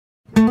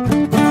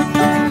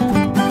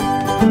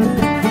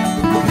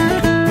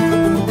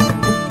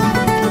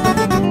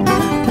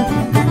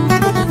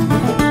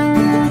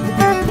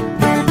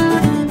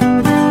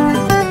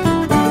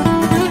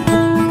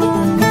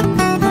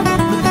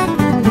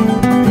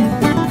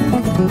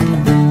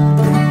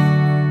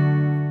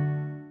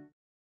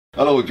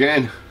Hello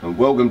again and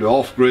welcome to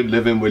Off-Grid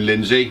Living with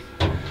Lindsay.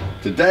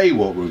 Today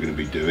what we're going to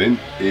be doing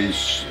is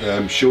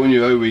showing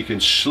you how we can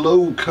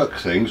slow cook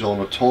things on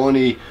our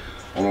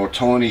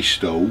tiny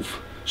stove.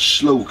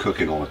 Slow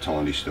cooking on a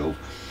tiny stove.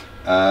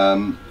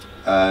 And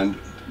I'm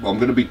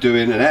going to be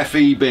doing an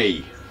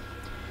FEB.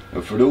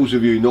 And for those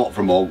of you not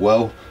from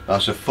Ogwell,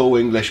 that's a faux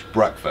English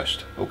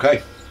breakfast.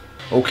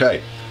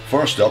 Okay,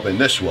 first up in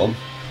this one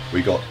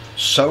we got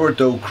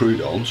sourdough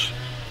croutons,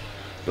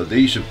 but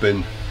these have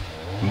been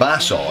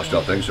massaged,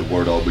 I think is the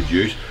word I would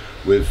use,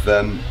 with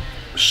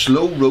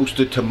slow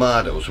roasted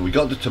tomatoes. We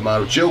got the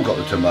tomatoes, Jill got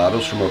the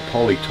tomatoes from her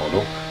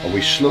polytunnel, and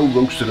we slow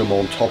roasted them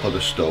on top of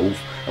the stove,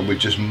 and we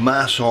just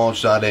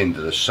massaged that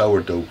into the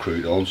sourdough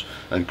croutons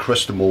and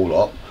crisped them all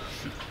up.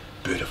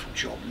 Beautiful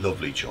job,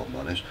 lovely job,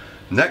 man.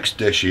 Next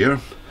dish here,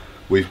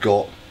 we've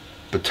got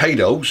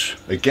potatoes.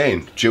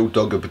 Again, Jill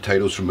dug the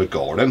potatoes from the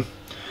garden.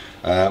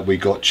 We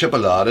got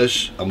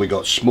chipolatas and we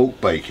got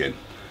smoked bacon,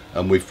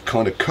 and we've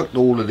kind of cooked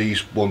all of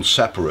these ones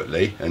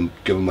separately and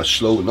given them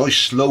a nice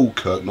slow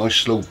cook, nice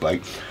slow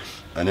bake,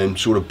 and then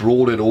sort of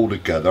brought it all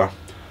together,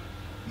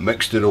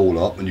 mixed it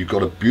all up, and you've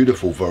got a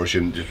beautiful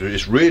version.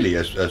 It's really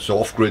it's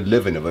off-grid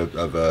living of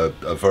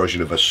a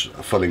version of a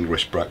full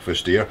English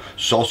breakfast here.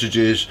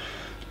 Sausages,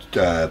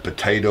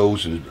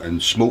 potatoes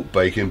and smoked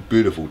bacon,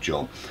 beautiful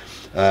job.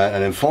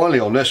 And then finally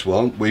on this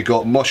one we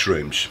got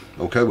mushrooms.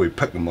 Okay, we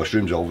picked the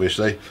mushrooms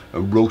obviously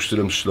and roasted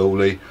them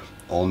slowly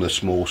on the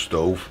small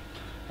stove,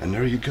 and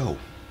there you go,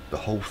 the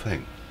whole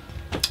thing.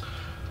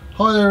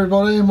 Hi there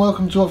everybody and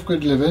welcome to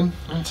Off-Grid Living,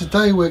 and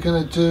today we're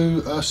going to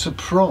do a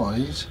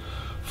surprise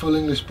full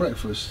English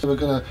breakfast. We're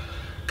going to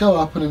go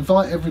up and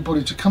invite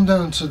everybody to come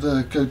down to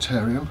the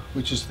goatarium,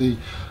 which is the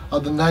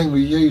name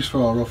we use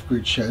for our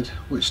off-grid shed,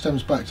 which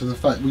stems back to the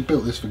fact we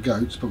built this for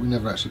goats but we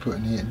never actually put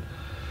any in.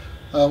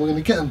 We're going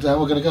to get them down,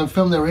 we're going to go and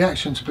film their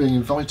reaction to being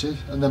invited,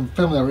 and then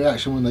film their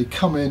reaction when they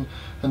come in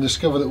and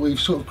discover that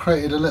we've sort of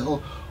created a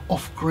little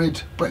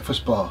off-grid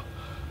breakfast bar.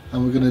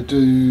 And we're going to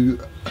do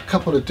a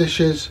couple of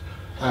dishes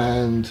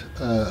and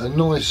a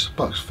nice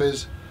Bucks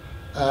Fizz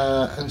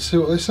and see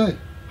what they say.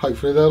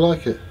 Hopefully they'll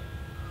like it.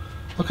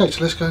 Okay,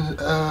 so let's go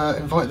and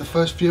invite the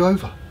first few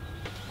over.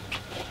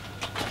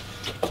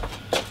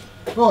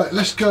 Right,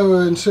 let's go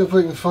and see if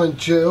we can find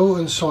Jill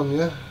and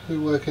Sonia,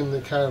 who work in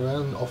the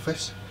caravan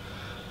office.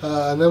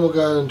 And then we'll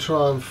go and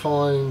try and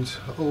find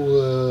all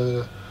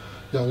the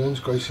young ones,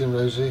 Gracie and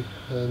Rosie,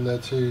 and their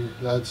two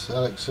lads,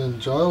 Alex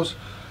and Giles.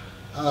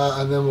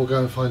 And then we'll go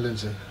and find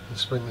Lindsay and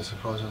spring the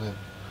surprise on him.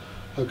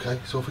 Okay,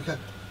 so off we go.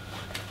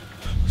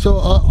 So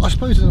I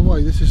suppose in a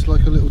way this is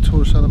like a little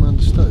tour of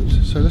Salamander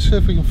stoves. So let's see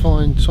if we can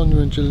find Sonia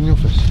and Jill in the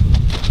office.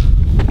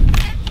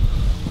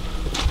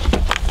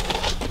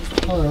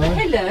 Alright.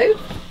 Hello.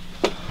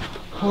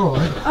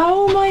 Alright.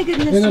 Oh my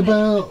goodness. In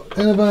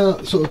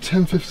about sort of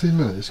 10-15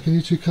 minutes, can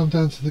you two come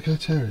down to the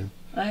goatarium?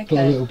 Okay. Got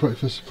a little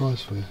breakfast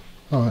surprise for you.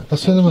 Alright, I'll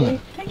see you in a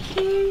minute. Thank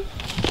you.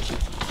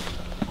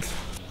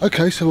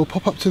 Okay, so we'll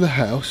pop up to the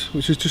house,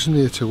 which is just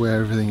near to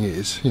where everything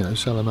is, you know,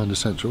 Salamander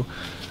Central,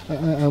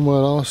 and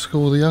we'll ask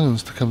all the young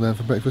uns to come down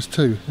for breakfast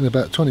too in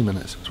about 20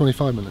 minutes,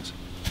 25 minutes.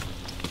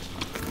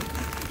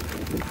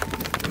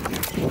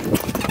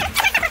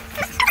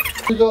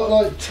 We got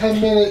like 10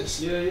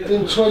 minutes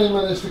in 20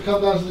 minutes to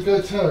come down to the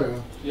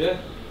goatarium.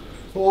 Yeah.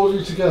 All of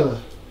you together.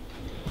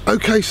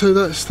 Okay, so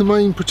that's the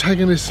main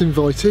protagonist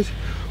invited.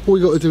 All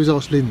we got to do is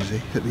ask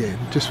Lindsay at the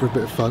end, just for a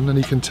bit of fun, and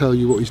he can tell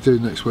you what he's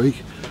doing next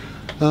week.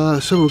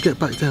 So we'll get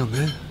back down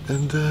there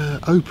and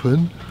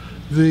open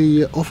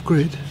the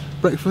off-grid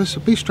breakfast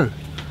bistro.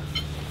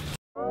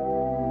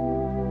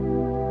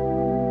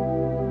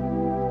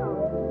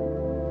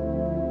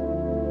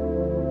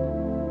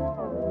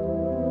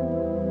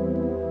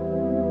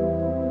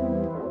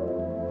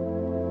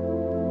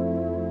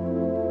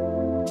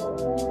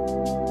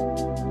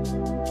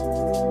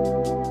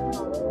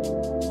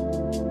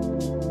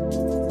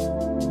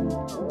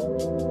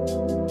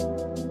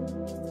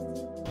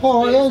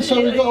 Alright then,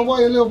 so we've got to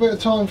wait a little bit of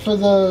time for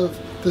the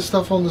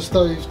stuff on the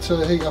stove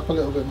to heat up a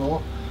little bit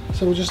more.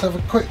 So we'll just have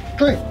a quick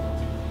drink.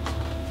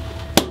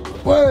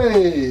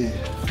 Way!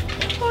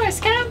 Alright,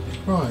 Scam.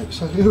 Right,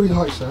 so who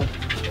likes that?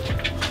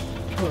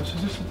 Right, so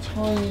just a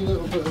tiny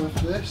little bit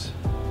of this.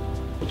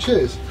 Well,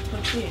 cheers.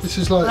 Well, cheers. This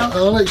is like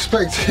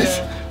unexpected,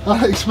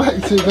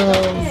 unexpected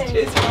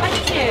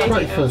Thank you.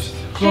 breakfast.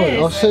 Cheers. Right,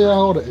 I'll see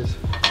how hot it is.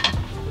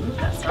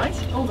 That's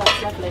right. Oh,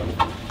 that's lovely.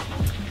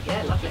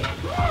 Yeah, lovely.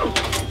 Oh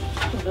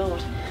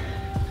Lord.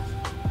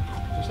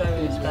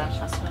 Very splash.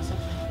 That's nice.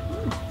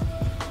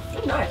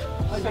 Oh, nice.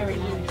 Very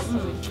nice.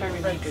 Very,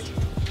 very good.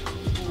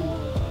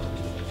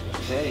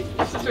 Hey.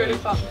 This is really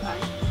fun.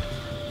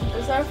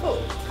 Is there a fork?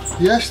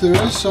 Yes, there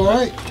is.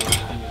 Sorry.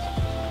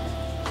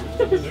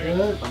 It's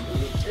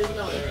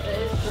not.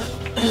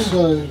 It is.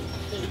 So.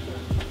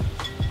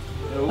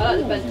 I like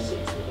the bench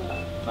seats.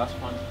 That's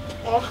fine.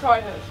 I'll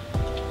try hers.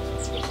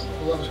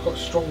 Well, that was quite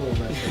strong on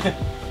there.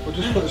 I'll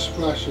just put a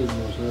splash in,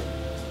 was it?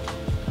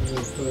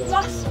 Into the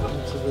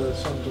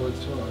sun-dried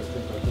toilet, I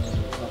think I did on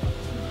the top.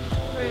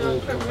 Really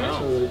nice.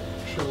 So they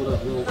shriveled up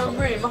the Oh,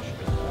 really mushroom.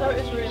 So it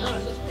is really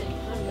nice.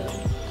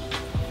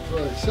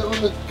 Right, sit on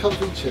the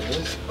comfy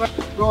chairs.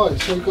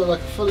 Right, so we've got like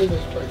a full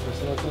English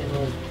breakfast, and I don't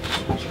know,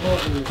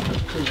 tomato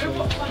cream they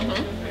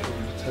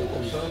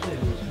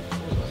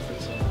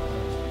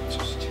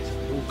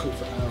all cook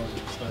for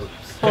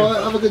hours.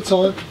 Alright, have a good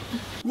time.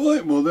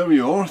 Right, well there we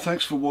are.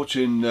 Thanks for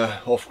watching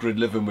Off-Grid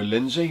Living with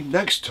Lindsay.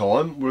 Next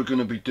time we're going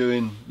to be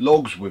doing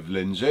logs with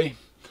Lindsay,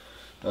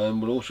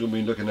 and we'll also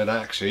be looking at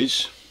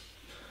axes,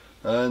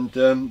 and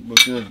we're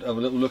going to have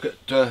a little look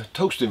at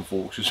toasting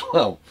forks as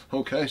well.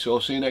 Okay, so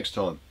I'll see you next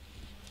time.